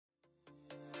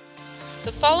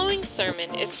The following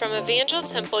sermon is from Evangel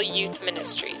Temple Youth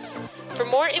Ministries. For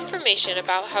more information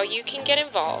about how you can get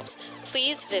involved,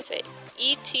 please visit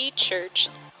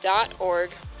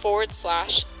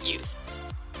etchurch.org/youth.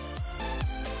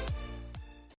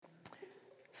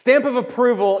 Stamp of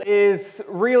Approval is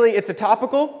really, it's a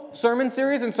topical sermon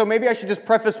series, and so maybe I should just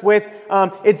preface with,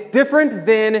 it's different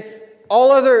than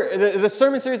all other, the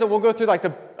sermon series that we'll go through, like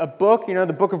a book,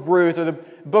 the book of Ruth or the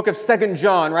book of 2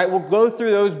 John, right? We'll go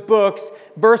through those books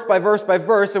verse by verse by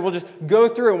verse, and we'll just go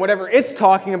through, and whatever it's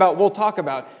talking about, we'll talk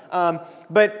about.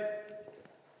 But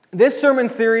this sermon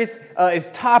series is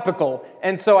topical,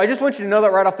 and so I just want you to know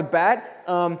that right off the bat.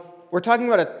 We're talking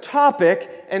about a topic,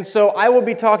 and so I will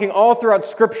be talking all throughout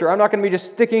Scripture. I'm not going to be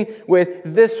just sticking with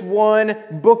this one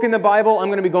book in the Bible. I'm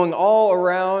going to be going all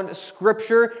around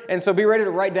Scripture, and so be ready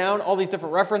to write down all these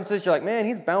different references. You're like, man,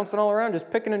 he's bouncing all around, just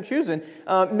picking and choosing.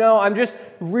 No, I'm just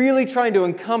really trying to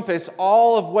encompass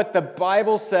all of what the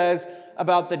Bible says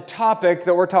about the topic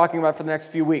that we're talking about for the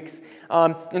next few weeks.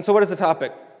 And so what is the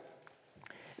topic?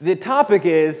 The topic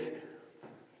is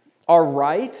our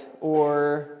right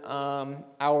or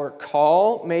our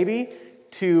call, maybe,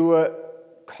 to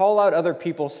call out other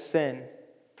people's sin.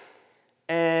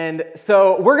 And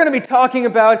so we're going to be talking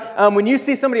about when you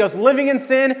see somebody else living in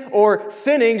sin or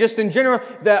sinning, just in general,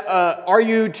 that are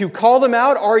you to call them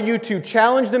out? Are you to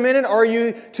challenge them in it? Are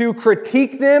you to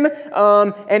critique them?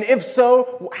 And if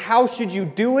so, how should you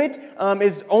do it?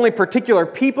 Is only particular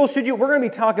people should you? We're going to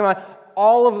be talking about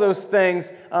all of those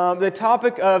things. The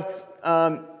topic of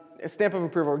a stamp of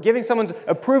approval, or giving someone's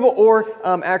approval, or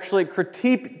actually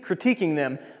critiquing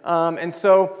them. And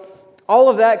so all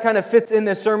of that kind of fits in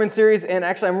this sermon series, and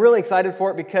actually I'm really excited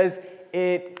for it because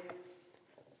it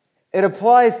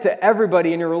applies to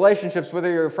everybody in your relationships, whether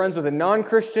you're friends with a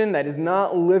non-Christian that is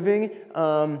not living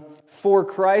for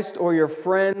Christ, or your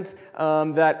friends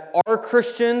that are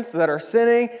Christians that are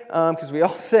sinning, because we all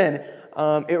sin.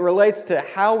 It relates to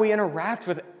how we interact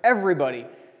with everybody.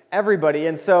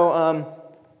 And so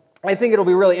I think it'll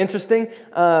be really interesting,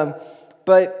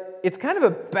 but it's kind of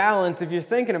a balance, if you're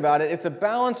thinking about it. It's a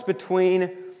balance between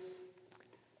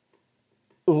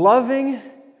loving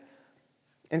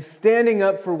and standing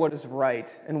up for what is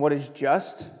right and what is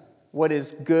just, what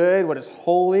is good, what is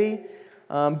holy,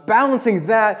 balancing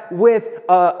that with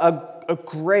a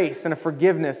grace and a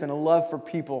forgiveness and a love for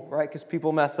people, right? Because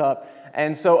people mess up.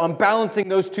 And so I'm balancing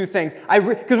those two things.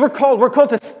 Because we're called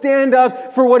to stand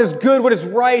up for what is good, what is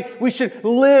right. We should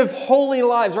live holy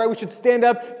lives, right? We should stand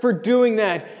up for doing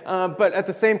that. But at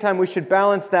the same time, we should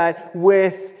balance that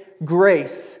with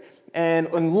grace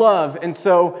and love. And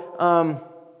so,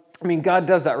 God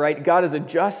does that, right? God is a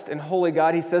just and holy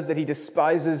God. He says that He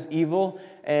despises evil.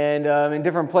 And in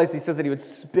different places, He says that He would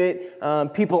spit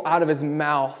people out of His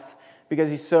mouth, because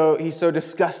he's so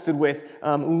disgusted with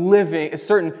living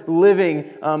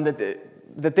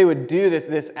that they would do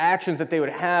this actions that they would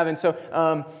have. And so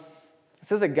it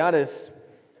says that God is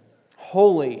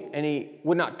holy and He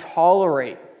would not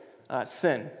tolerate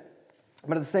sin.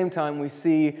 But at the same time, we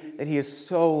see that He is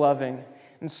so loving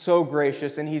and so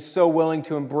gracious, and He's so willing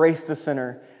to embrace the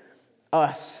sinner,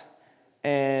 us,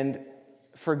 and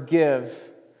forgive.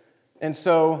 And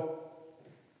so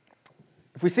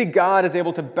if we see God is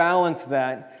able to balance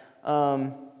that,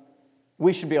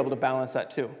 we should be able to balance that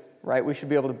too, right? We should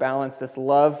be able to balance this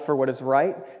love for what is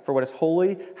right, for what is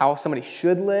holy, how somebody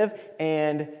should live,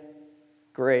 and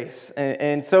grace.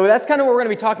 And so that's kind of what we're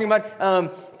going to be talking about.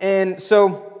 And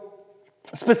so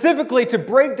specifically to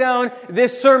break down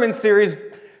this sermon series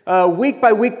week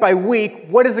by week by week,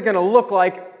 what is it going to look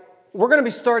like? We're going to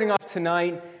be starting off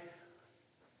tonight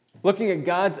looking at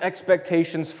God's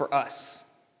expectations for us.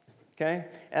 Okay?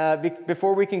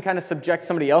 Before we can kind of subject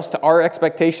somebody else to our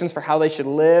expectations for how they should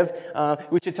live,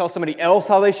 we should tell somebody else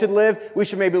how they should live. We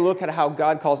should maybe look at how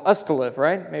God calls us to live,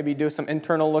 right? Maybe do some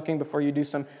internal looking before you do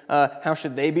some how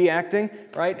should they be acting,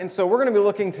 right? And so we're going to be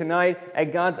looking tonight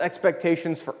at God's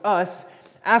expectations for us.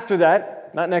 After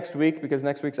that, not next week, because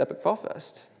next week's Epic Fall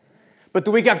Fest, but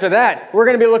the week after that, we're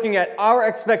going to be looking at our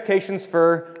expectations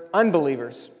for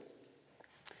unbelievers.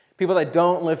 People that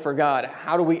don't live for God.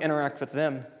 How do we interact with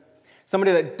them?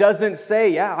 Somebody that doesn't say,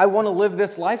 yeah, I want to live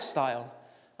this lifestyle.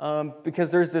 Because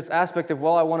there's this aspect of,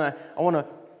 well, I want to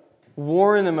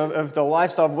warn them of the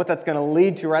lifestyle of what that's going to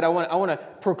lead to, right? I want to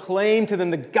proclaim to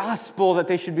them the gospel that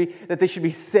they should be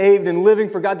saved and living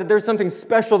for God, that there's something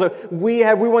special that we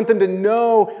have. We want them to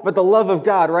know about the love of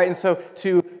God, right? And so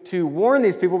to warn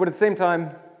these people, but at the same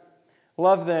time,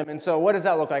 love them. And so what does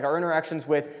that look like? Our interactions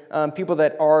with people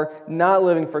that are not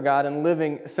living for God and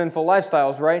living sinful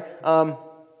lifestyles, right?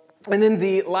 And then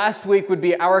the last week would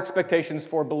be our expectations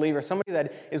for believers, somebody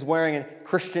that is wearing a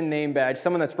Christian name badge,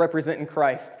 someone that's representing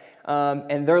Christ,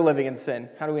 and they're living in sin.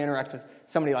 How do we interact with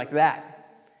somebody like that?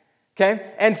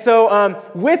 Okay? And so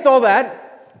with all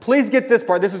that, please get this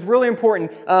part. This is really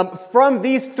important. From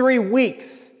these 3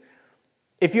 weeks,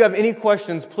 if you have any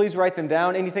questions, please write them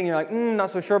down. Anything you're like, not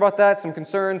so sure about that, some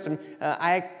concerns,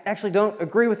 I actually don't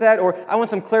agree with that, or I want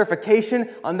some clarification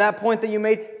on that point that you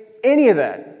made, any of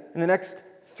that in the next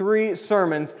 3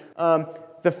 sermons. The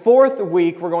 4th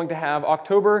week, we're going to have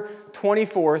October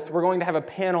 24th, we're going to have a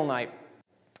panel night.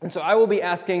 And so I will be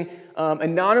asking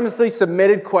anonymously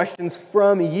submitted questions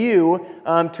from you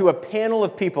to a panel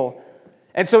of people.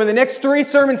 And so in the next 3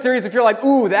 sermon series, if you're like,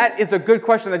 ooh, that is a good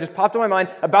question that just popped in my mind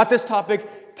about this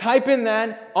topic, type in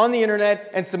that on the internet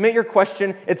and submit your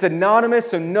question. It's anonymous,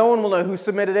 so no one will know who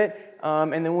submitted it.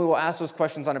 And then we will ask those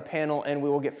questions on a panel, and we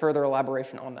will get further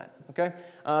elaboration on that. Okay?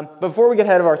 But before we get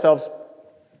ahead of ourselves,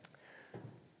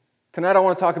 tonight I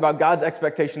want to talk about God's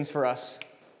expectations for us.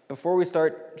 Before we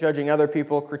start judging other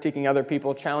people, critiquing other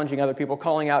people, challenging other people,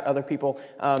 calling out other people,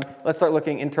 let's start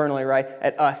looking internally, right,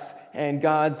 at us and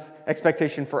God's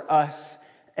expectation for us.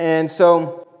 And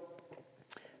so,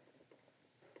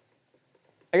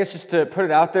 I guess just to put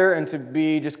it out there and to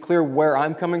be just clear where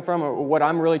I'm coming from or what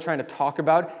I'm really trying to talk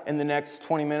about in the next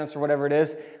 20 minutes or whatever it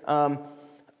is,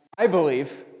 I believe,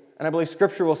 and I believe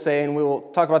Scripture will say, and we will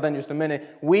talk about that in just a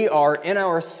minute, we are in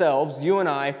ourselves, you and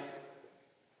I,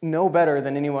 no better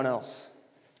than anyone else.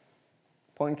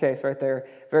 Point in case right there.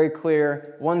 Very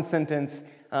clear, one sentence.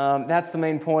 That's the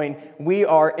main point. We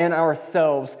are in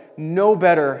ourselves no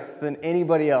better than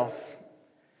anybody else.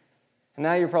 And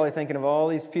now you're probably thinking of all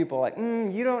these people like,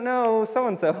 you don't know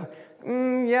so-and-so.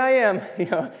 Yeah, I am. You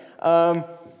know,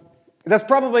 that's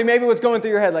probably maybe what's going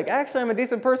through your head. Like, actually, I'm a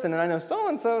decent person, and I know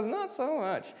so-and-so is not so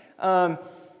much.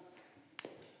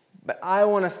 But I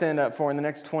want to stand up for in the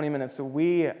next 20 minutes so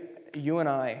you and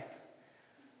I,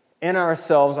 in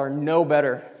ourselves, are no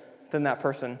better than that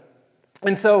person.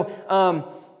 And so,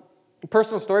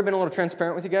 personal story, been a little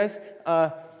transparent with you guys.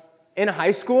 In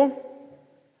high school,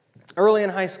 early in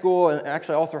high school, and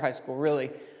actually all through high school,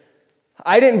 really,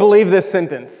 I didn't believe this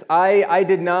sentence. I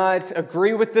did not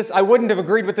agree with this. I wouldn't have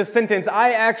agreed with this sentence.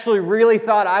 I actually really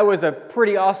thought I was a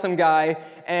pretty awesome guy,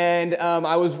 and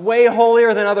I was way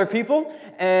holier than other people,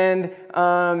 and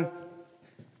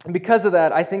because of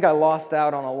that, I think I lost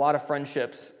out on a lot of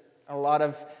friendships, a lot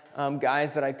of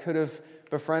guys that I could have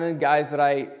befriended, guys that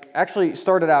I actually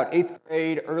started out 8th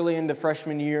grade, early into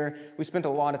freshman year. We spent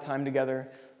a lot of time together.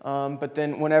 But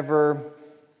then whenever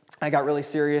I got really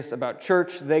serious about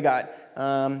church, they got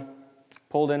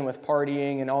pulled in with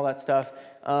partying and all that stuff.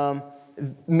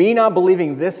 Me not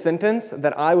believing this sentence,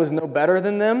 that I was no better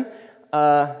than them,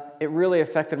 it really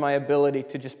affected my ability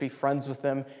to just be friends with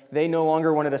them. They no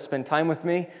longer wanted to spend time with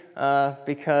me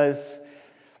because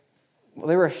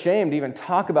they were ashamed to even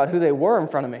talk about who they were in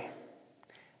front of me.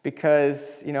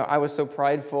 Because I was so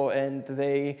prideful, and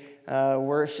they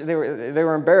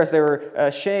were embarrassed. They were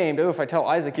ashamed. Oh, if I tell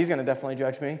Isaac, he's going to definitely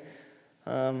judge me.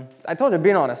 I told you,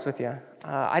 being honest with you,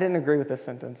 I didn't agree with this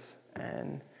sentence,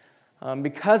 and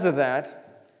because of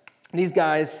that, these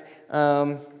guys.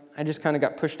 I just kind of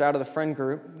got pushed out of the friend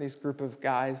group, these group of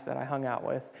guys that I hung out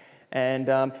with. And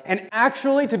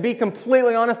actually, to be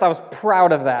completely honest, I was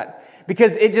proud of that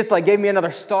because it just gave me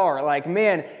another star. Like,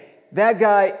 man, that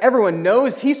guy, everyone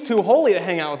knows he's too holy to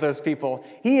hang out with those people.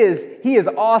 He is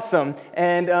awesome.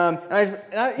 And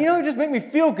it just made me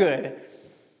feel good.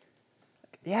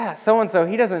 Yeah, so-and-so,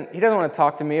 he doesn't want to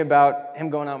talk to me about him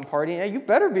going out and partying. Yeah, you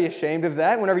better be ashamed of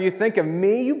that. Whenever you think of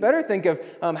me, you better think of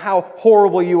how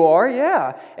horrible you are.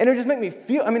 Yeah, and it just made me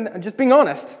feel, just being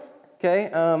honest,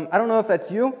 okay? I don't know if that's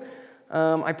you.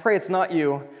 I pray it's not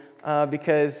you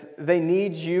because they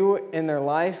need you in their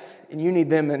life, and you need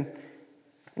them in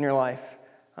your life.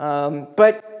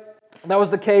 But that was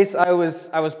the case. I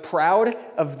was proud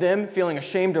of them feeling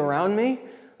ashamed around me.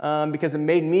 Because it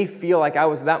made me feel like I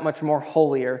was that much more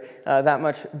holier, that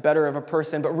much better of a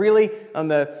person. But really,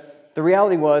 the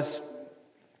reality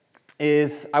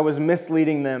is I was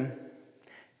misleading them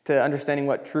to understanding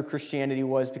what true Christianity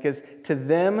was. Because to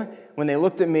them, when they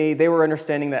looked at me, they were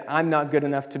understanding that I'm not good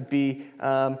enough to be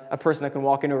a person that can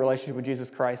walk into a relationship with Jesus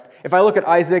Christ. If I look at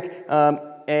Isaac,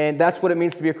 and that's what it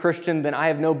means to be a Christian, then I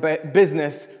have no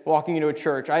business walking into a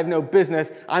church. I have no business.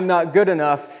 I'm not good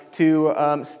enough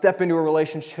to step into a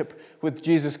relationship with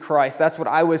Jesus Christ. That's what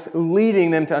I was leading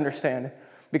them to understand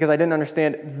because I didn't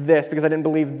understand this, because I didn't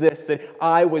believe this, that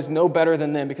I was no better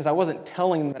than them, because I wasn't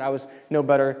telling them that I was no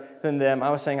better than them. I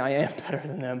was saying I am better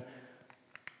than them.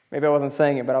 Maybe I wasn't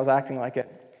saying it, but I was acting like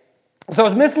it. So I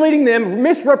was misleading them,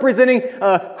 misrepresenting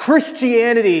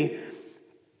Christianity,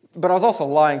 but I was also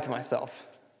lying to myself.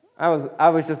 I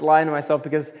was just lying to myself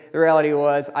because the reality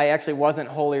was I actually wasn't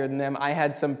holier than them. I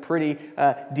had some pretty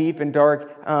deep and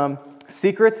dark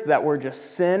secrets that were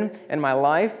just sin in my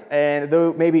life, and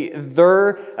though maybe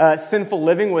their sinful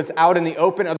living was out in the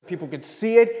open, other people could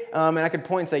see it, and I could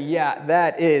point and say, yeah,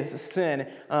 that is sin.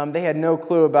 They had no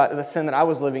clue about the sin that I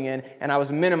was living in, and I was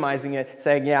minimizing it,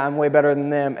 saying, yeah, I'm way better than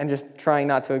them, and just trying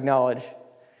not to acknowledge.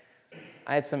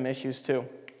 I had some issues too.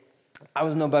 I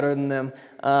was no better than them,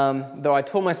 though I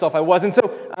told myself I wasn't.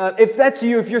 So if that's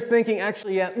you, if you're thinking,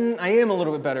 actually, yeah, I am a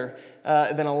little bit better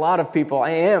than a lot of people,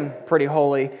 I am pretty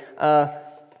holy,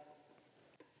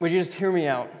 would you just hear me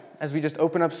out as we just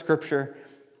open up Scripture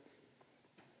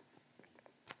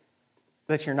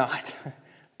that you're not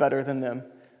better than them.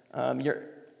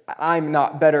 I'm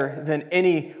not better than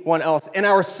anyone else. In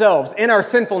ourselves, in our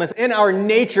sinfulness, in our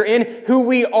nature, in who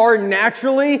we are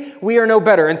naturally, we are no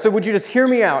better. And so would you just hear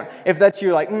me out? If that's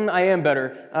you, like, I am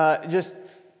better. Just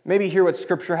maybe hear what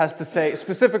Scripture has to say.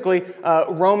 Specifically,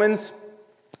 Romans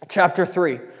chapter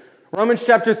 3. Romans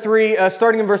chapter 3,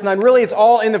 starting in verse 9. Really, it's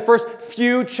all in the first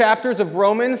few chapters of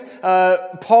Romans.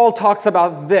 Paul talks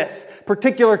about this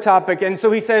particular topic. And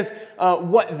so he says,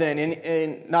 what then?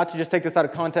 And not to just take this out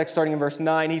of context, starting in verse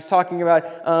 9, he's talking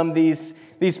about these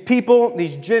people,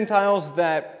 these Gentiles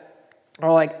that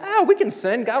are like, we can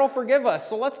sin. God will forgive us,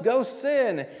 so let's go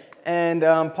sin. And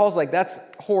Paul's like, that's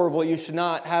horrible. You should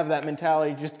not have that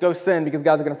mentality. Just go sin because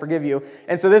God's going to forgive you.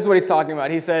 And so this is what he's talking about.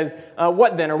 He says,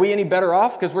 what then? Are we any better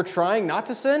off because we're trying not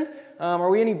to sin? Are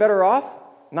we any better off?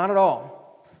 Not at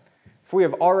all. For we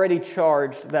have already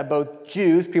charged that both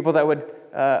Jews, people that would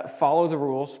follow the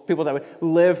rules, people that would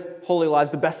live holy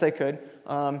lives the best they could,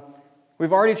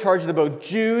 we've already charged that both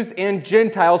Jews and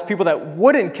Gentiles, people that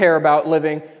wouldn't care about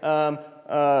living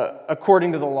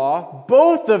according to the law,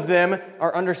 both of them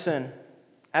are under sin.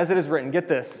 As it is written, get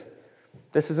this.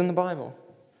 This is in the Bible.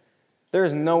 There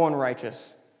is no one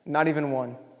righteous, not even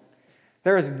one.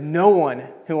 There is no one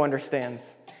who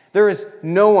understands. There is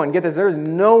no one, get this, there is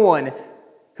no one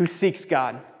who seeks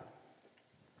God.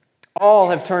 All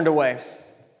have turned away.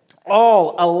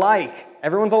 All alike,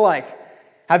 everyone's alike,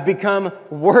 have become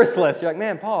worthless. You're like,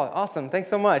 man, Paul, awesome, thanks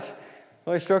so much.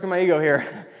 Really stroking my ego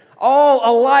here. All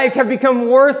alike have become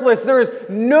worthless. There is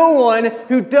no one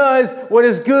who does what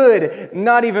is good,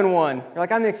 not even one. You're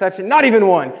like, I'm the exception, not even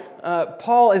one.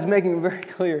 Paul is making it very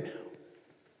clear.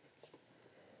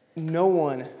 No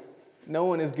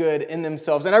one is good in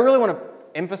themselves. And I really want to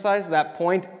emphasize that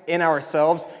point, in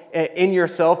ourselves, in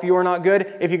yourself, you are not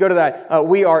good. If you go to that,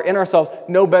 we are in ourselves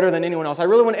no better than anyone else. I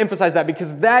really want to emphasize that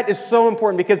because that is so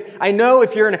important, because I know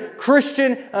if you're in a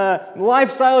Christian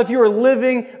lifestyle, if you are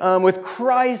living with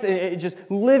Christ and just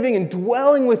living and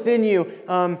dwelling within you,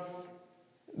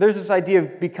 there's this idea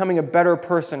of becoming a better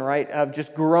person, right? Of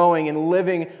just growing and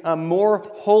living a more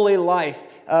holy life.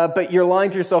 But you're lying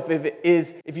to yourself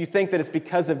if you think that it's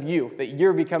because of you, that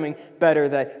you're becoming better,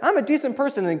 that I'm a decent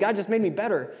person and God just made me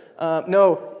better.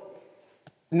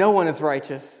 No one is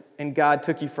righteous, and God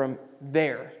took you from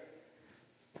there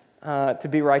to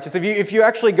be righteous. If you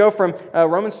actually go from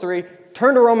Romans 3,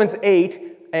 turn to Romans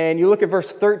 8, and you look at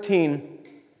verse 13,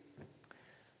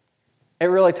 it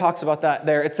really talks about that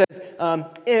there. It says,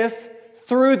 if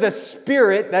through the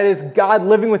Spirit, that is God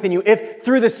living within you, if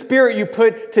through the Spirit you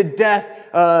put to death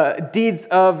deeds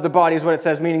of the body, is what it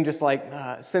says, meaning just like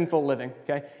sinful living,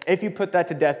 okay? If you put that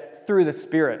to death through the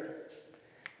Spirit,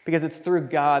 because it's through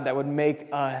God that would make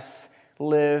us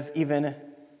live even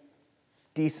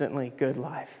decently good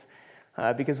lives.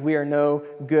 Because we are no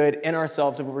good in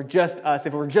ourselves. If it were just us,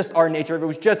 if it were just our nature, if it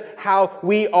was just how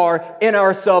we are in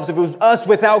ourselves, if it was us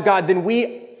without God, then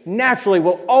we naturally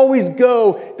will always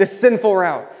go the sinful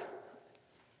route.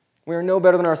 We are no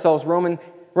better than ourselves.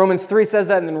 Romans 3 says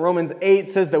that, and then Romans 8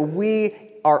 says that we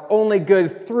are only good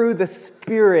through the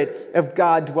Spirit of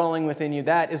God dwelling within you.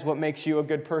 That is what makes you a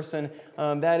good person.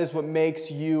 That is what makes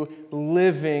you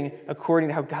living according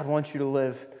to how God wants you to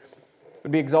live. It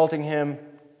would be exalting Him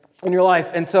in your life.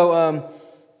 And so,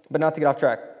 but not to get off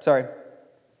track. Sorry.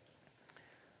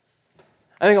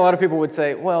 I think a lot of people would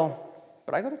say, well,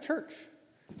 but I go to church.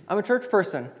 I'm a church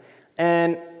person.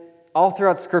 And all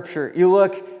throughout Scripture, you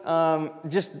look,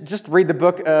 just read the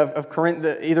book of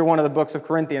Corinthians, either one of the books of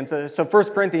Corinthians. So 1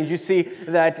 Corinthians, you see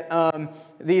that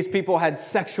these people had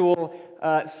sexual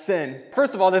sin.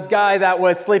 First of all, this guy that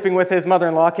was sleeping with his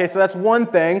mother-in-law, okay, so that's one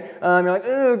thing. You're like,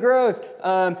 ooh, gross.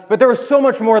 But there was so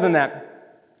much more than that.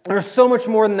 There's so much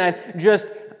more than that, just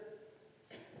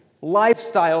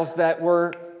lifestyles that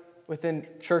were within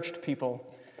churched people.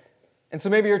 And so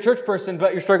maybe you're a church person,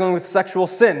 but you're struggling with sexual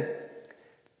sin.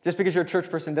 Just because you're a church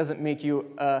person doesn't make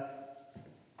you a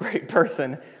great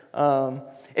person.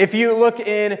 If you look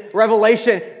in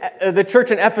Revelation, the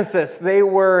church in Ephesus, they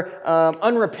were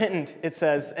unrepentant, it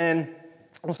says, and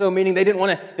also meaning they didn't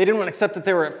want to accept that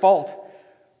they were at fault.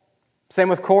 Same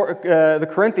with the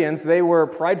Corinthians. They were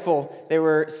prideful. They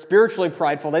were spiritually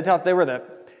prideful. They thought they were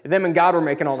them and God were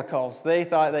making all the calls. They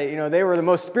thought they were the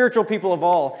most spiritual people of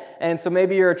all. And so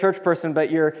maybe you're a church person, but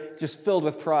you're just filled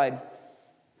with pride.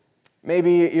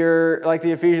 Maybe you're like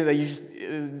the Ephesians,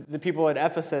 the people at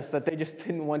Ephesus, that they just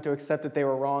didn't want to accept that they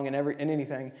were wrong in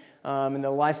anything, and the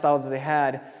lifestyles that they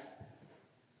had.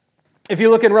 If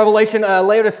you look in Revelation,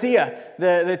 Laodicea,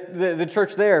 the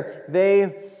church there,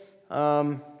 they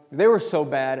were so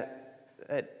bad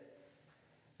that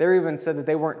they even said that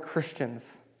they weren't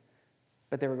Christians,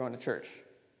 but they were going to church.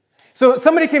 So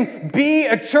somebody can be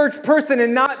a church person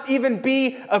and not even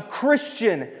be a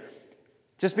Christian.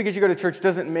 Just because you go to church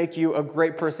doesn't make you a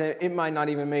great person. It might not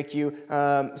even make you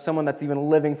someone that's even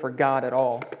living for God at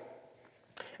all.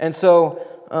 And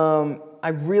so I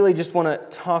really just want to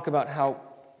talk about how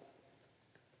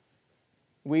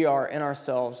we are in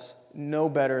ourselves no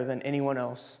better than anyone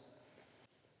else.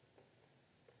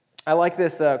 I like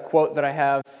this quote that I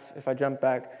have, if I jump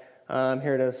back.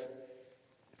 Here it is.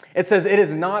 It says, "It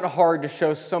is not hard to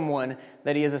show someone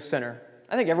that he is a sinner."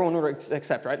 I think everyone would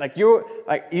accept, right? Like you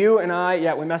and I,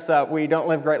 yeah, we mess up. We don't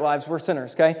live great lives. We're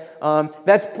sinners, okay?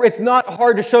 It's not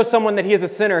hard to show someone that he is a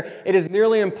sinner. It is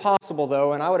nearly impossible,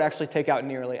 though, and I would actually take out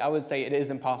nearly. I would say it is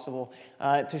impossible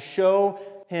to show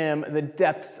him the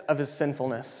depths of his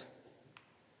sinfulness.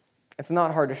 It's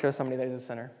not hard to show somebody that he's a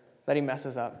sinner, that he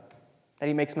messes up, that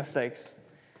he makes mistakes.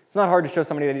 It's not hard to show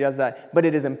somebody that he does that, but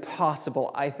it is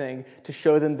impossible, I think, to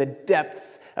show them the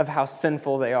depths of how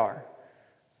sinful they are.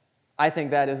 I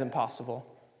think that is impossible.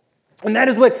 And that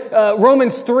is what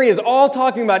Romans 3 is all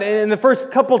talking about. And in the first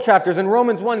couple chapters, in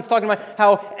Romans 1, it's talking about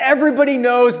how everybody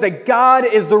knows that God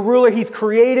is the ruler. He's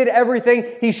created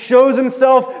everything. He shows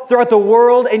himself throughout the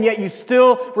world, and yet you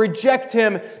still reject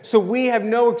him. So we have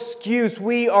no excuse.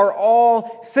 We are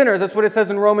all sinners. That's what it says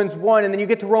in Romans 1. And then you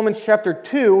get to Romans chapter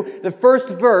 2, the first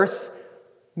verse,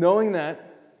 knowing that.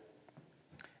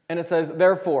 And it says,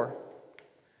 "Therefore,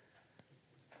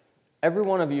 every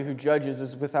one of you who judges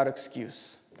is without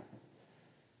excuse.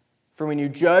 For when you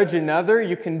judge another,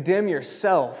 you condemn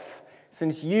yourself,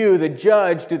 since you, the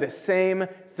judge, do the same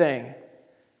thing.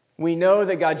 We know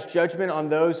that God's judgment on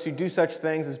those who do such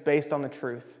things is based on the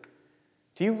truth."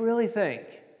 Do you really think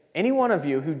any one of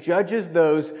you who judges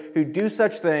those who do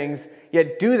such things,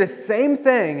 yet do the same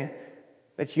thing,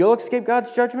 that you'll escape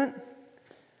God's judgment?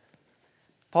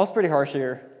 Paul's pretty harsh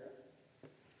here.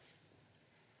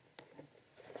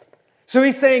 So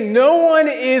he's saying no one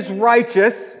is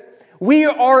righteous. We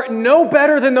are no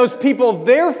better than those people.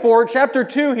 Therefore, chapter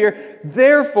 2 here,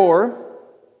 therefore,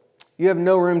 you have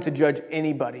no room to judge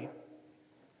anybody.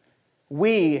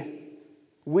 We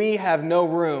have no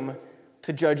room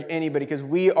to judge anybody because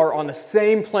we are on the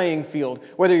same playing field.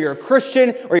 Whether you're a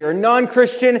Christian or you're a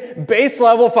non-Christian, base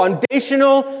level,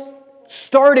 foundational,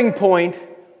 starting point,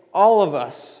 all of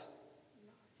us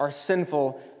are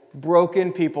sinful,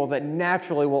 broken people that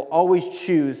naturally will always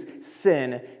choose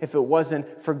sin if it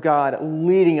wasn't for God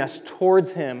leading us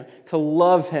towards him, to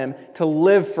love him, to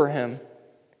live for him.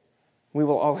 We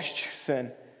will always choose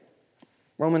sin.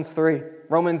 Romans 3,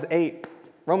 Romans 8,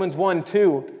 Romans 1,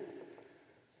 2.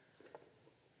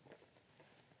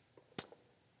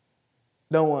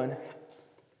 No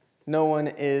one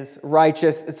is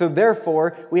righteous. So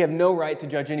therefore, we have no right to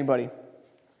judge anybody.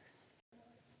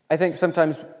 I think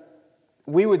sometimes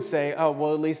we would say, oh,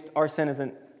 well, at least our sin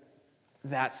isn't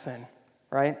that sin,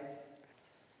 right?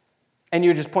 And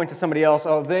you just point to somebody else,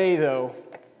 oh, they, though,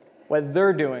 what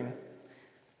they're doing.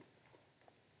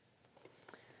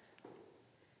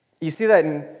 You see that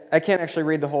in, I can't actually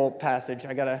read the whole passage.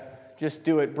 I got to just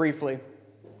do it briefly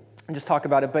and just talk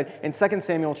about it. But in 2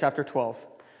 Samuel chapter 12,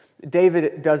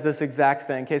 David does this exact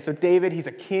thing. Okay, so David, he's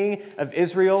a king of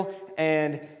Israel,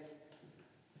 and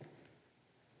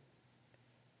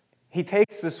he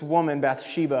takes this woman,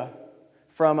 Bathsheba,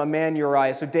 from a man,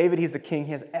 Uriah. So David, he's the king.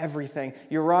 He has everything.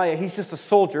 Uriah, he's just a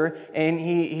soldier, and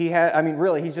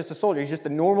he's just a soldier. He's just a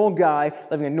normal guy,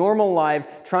 living a normal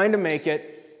life, trying to make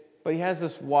it, but he has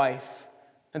this wife.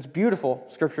 It's beautiful,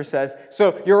 Scripture says.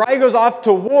 So Uriah goes off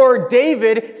to war.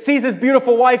 David sees his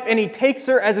beautiful wife, and he takes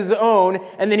her as his own,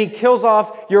 and then he kills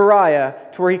off Uriah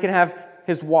to where he can have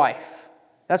his wife.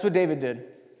 That's what David did.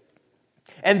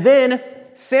 And then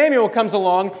Samuel comes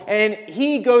along, and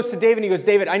he goes to David, and he goes,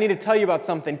 David, I need to tell you about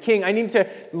something. King, I need to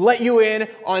let you in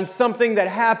on something that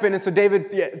happened. And so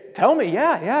David, tell me,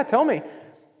 tell me.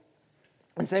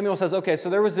 And Samuel says, okay,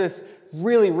 so there was this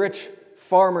really rich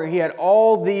farmer. He had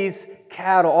all these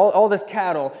cattle, all this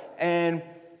cattle, and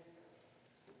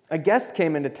a guest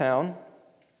came into town,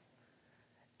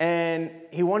 and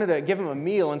he wanted to give him a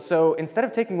meal. And so instead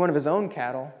of taking one of his own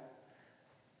cattle,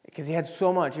 because he had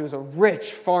so much, he was a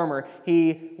rich farmer,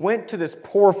 he went to this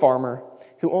poor farmer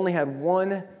who only had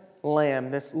one lamb,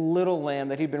 this little lamb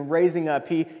that he'd been raising up.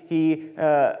 He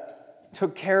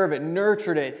took care of it,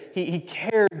 nurtured it. He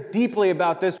cared deeply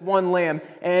about this one lamb.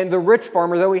 And the rich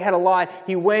farmer, though he had a lot,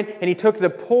 he went and he took the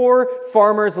poor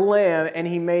farmer's lamb and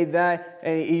he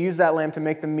used that lamb to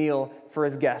make the meal for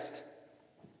his guest.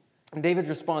 And David's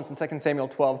response in 2 Samuel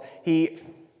 12, he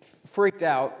freaked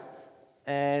out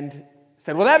and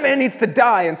said, well, that man needs to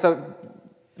die. And so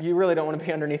you really don't want to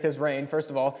be underneath his reign, first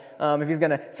of all, if he's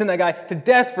going to send that guy to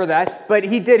death for that. But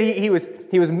he did. He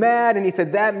was mad, and he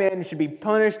said, that man should be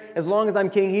punished. As long as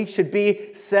I'm king, he should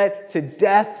be set to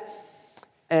death.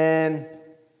 And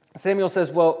Samuel says,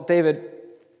 well, David,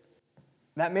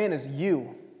 that man is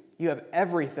you. You have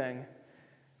everything.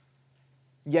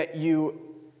 Yet you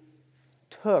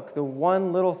took the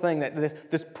one little thing that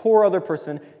this poor other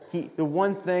person, the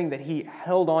one thing that he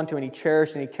held on to and he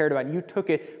cherished and he cared about, and you took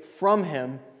it from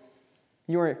him.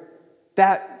 You were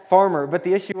that farmer. But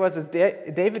the issue was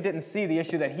David didn't see the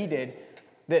issue that he did,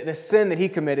 the sin that he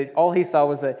committed. All he saw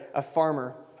was a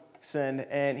farmer sin,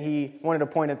 and he wanted to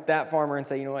point at that farmer and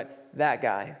say, you know what, that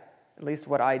guy, at least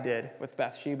what I did with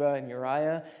Bathsheba and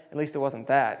Uriah, at least it wasn't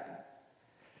that.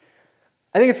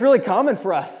 I think it's really common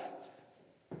for us.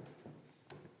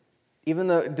 Even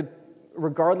though,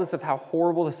 regardless of how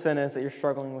horrible the sin is that you're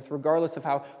struggling with, regardless of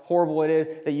how horrible it is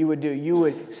that you would do, you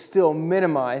would still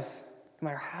minimize. No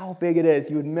matter how big it is,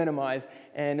 you would minimize.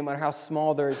 And no matter how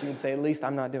small there is, you would say, at least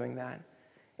I'm not doing that.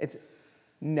 It's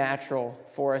natural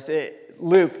for us.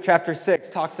 Luke chapter 6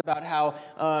 talks about how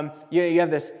you have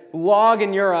this log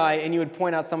in your eye, and you would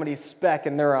point out somebody's speck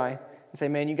in their eye and say,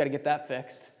 man, you got to get that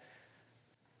fixed.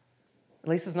 At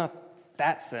least it's not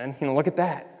that sin. Look at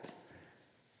that.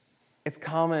 It's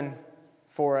common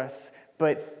for us,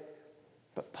 but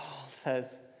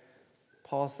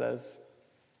Paul says,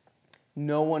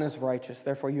 no one is righteous,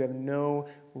 therefore you have no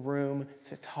room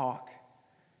to talk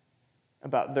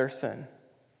about their sin.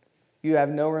 You have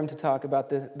no room to talk about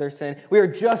their sin. We are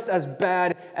just as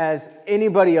bad as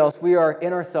anybody else. We are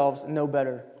in ourselves no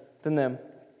better than them.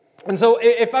 And so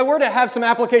if I were to have some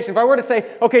application, if I were to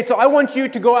say, okay, so I want you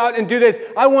to go out and do this.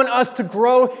 I want us to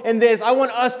grow in this. I want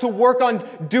us to work on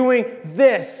doing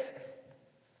this.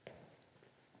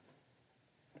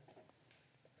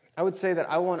 I would say that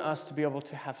I want us to be able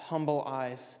to have humble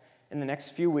eyes in the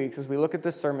next few weeks as we look at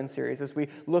this sermon series, as we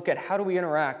look at how do we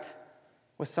interact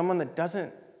with someone that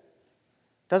doesn't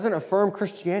affirm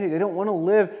Christianity. They don't want to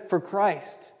live for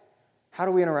Christ. How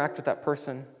do we interact with that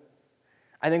person?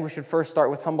 I think we should first start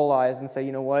with humble eyes and say,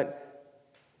 you know what?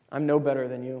 I'm no better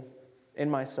than you. In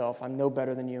myself, I'm no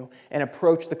better than you. And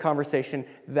approach the conversation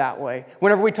that way.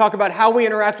 Whenever we talk about how we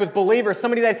interact with believers,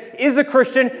 somebody that is a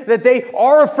Christian, that they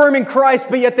are affirming Christ,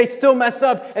 but yet they still mess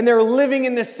up and they're living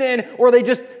in this sin, or they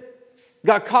just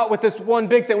got caught with this one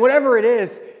big sin. Whatever it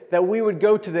is, that we would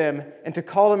go to them and to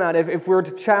call them out, if we were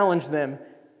to challenge them,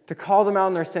 to call them out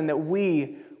in their sin, that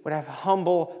we would have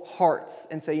humble hearts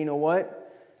and say, you know what?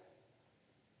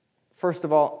 First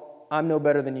of all, I'm no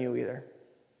better than you either.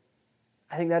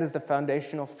 I think that is the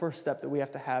foundational first step that we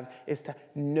have to have, is to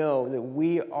know that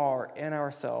we are in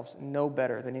ourselves no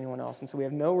better than anyone else. And so we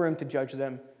have no room to judge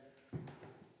them.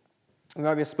 We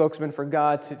might be a spokesman for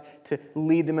God to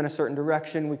lead them in a certain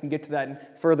direction. We can get to that in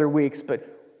further weeks, but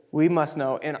we must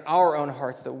know in our own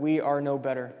hearts that we are no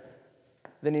better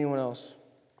than anyone else.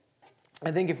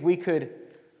 I think if we could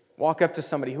walk up to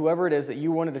somebody, whoever it is that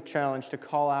you wanted to challenge, to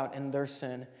call out in their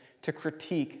sin, to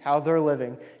critique how they're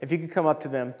living, if you could come up to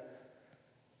them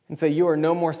and say, you are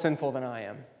no more sinful than I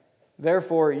am.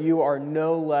 Therefore, you are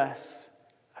no less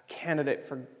a candidate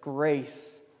for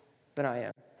grace than I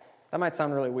am. That might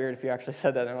sound really weird if you actually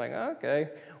said that. They're like, oh, okay,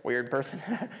 weird person.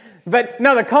 But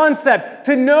no, the concept,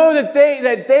 to know that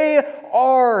they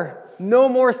are no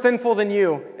more sinful than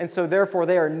you, and so therefore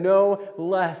they are no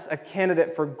less a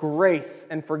candidate for grace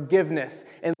and forgiveness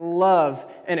and love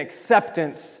and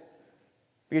acceptance,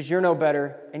 because you're no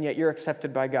better, and yet you're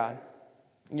accepted by God.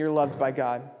 And you're loved by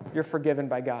God. You're forgiven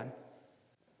by God.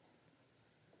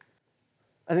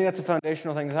 I think that's a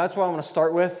foundational thing. That's what I want to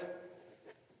start with.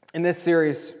 In this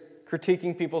series,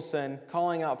 critiquing people's sin,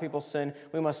 calling out people's sin,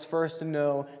 we must first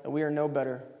know that we are no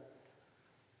better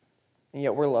and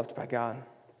yet we're loved by God.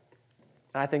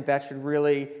 And I think that should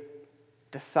really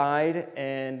decide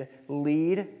and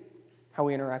lead how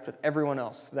we interact with everyone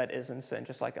else that is in sin,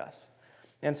 just like us.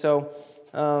 And so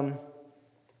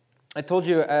I told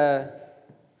you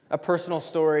a personal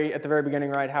story at the very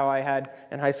beginning, right? How I had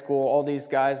in high school all these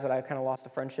guys that I kind of lost a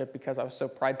friendship because I was so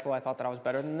prideful I thought that I was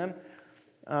better than them.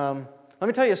 Let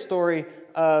me tell you a story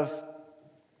of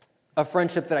a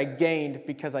friendship that I gained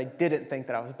because I didn't think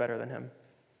that I was better than him.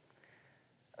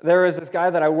 There was this guy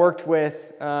that I worked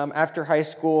with after high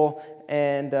school,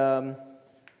 and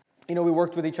we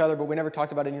worked with each other, but we never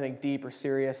talked about anything deep or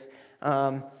serious.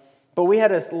 But we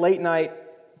had this late night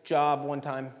job one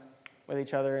time with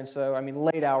each other, and so,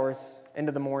 late hours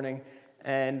into the morning,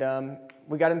 and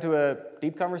we got into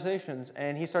deep conversations,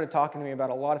 and he started talking to me about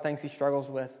a lot of things he struggles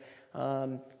with.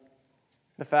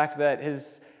 The fact that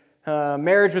his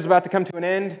marriage was about to come to an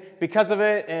end because of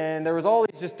it, and there was all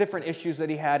these just different issues that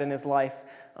he had in his life.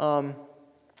 And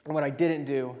what I didn't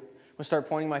do was start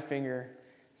pointing my finger,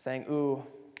 saying, "Ooh,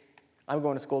 I'm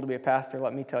going to school to be a pastor.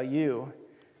 Let me tell you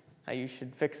how you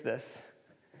should fix this."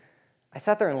 I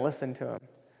sat there and listened to him.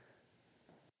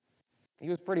 He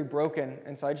was pretty broken,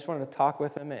 and so I just wanted to talk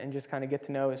with him and just kind of get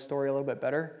to know his story a little bit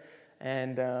better.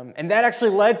 And that actually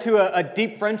led to a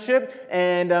deep friendship,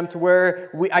 and to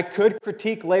where I could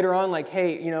critique later on, like,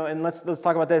 hey, and let's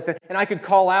talk about this. And I could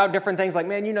call out different things, like,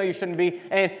 man, you shouldn't be.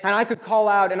 And I could call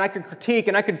out, and I could critique,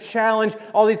 and I could challenge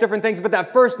all these different things. But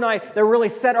that first night, that really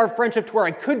set our friendship to where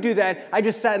I could do that. I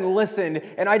just sat and listened,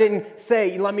 and I didn't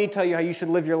say, let me tell you how you should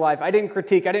live your life. I didn't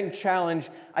critique. I didn't challenge.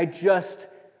 I just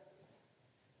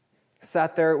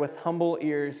sat there with humble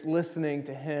ears, listening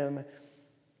to him,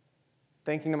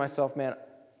 thinking to myself, man,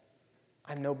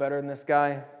 I'm no better than this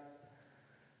guy.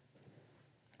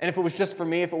 And if it was just for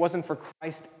me, if it wasn't for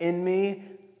Christ in me,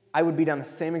 I would be down the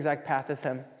same exact path as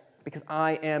him, because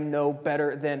I am no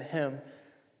better than him.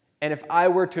 And if I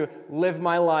were to live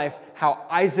my life how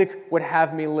Isaac would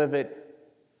have me live it,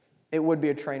 it would be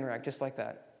a train wreck, just like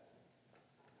that.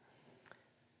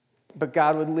 But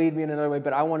God would lead me in another way,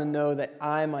 but I want to know that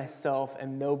I myself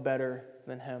am no better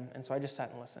than him. And so I just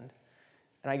sat and listened.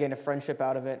 And I gained a friendship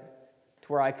out of it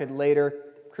to where I could later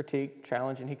critique,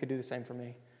 challenge, and he could do the same for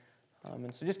me.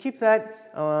 And so just keep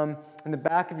that in the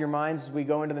back of your minds as we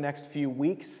go into the next few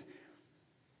weeks,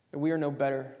 that we are no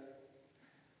better.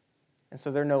 And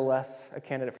so they're no less a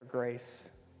candidate for grace.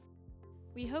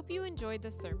 We hope you enjoyed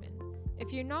the sermon.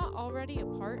 If you're not already a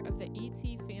part of the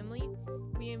ET family,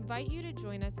 we invite you to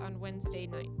join us on Wednesday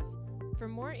nights. For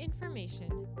more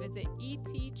information, visit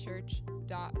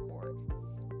etchurch.org.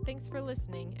 Thanks for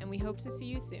listening, and we hope to see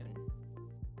you soon.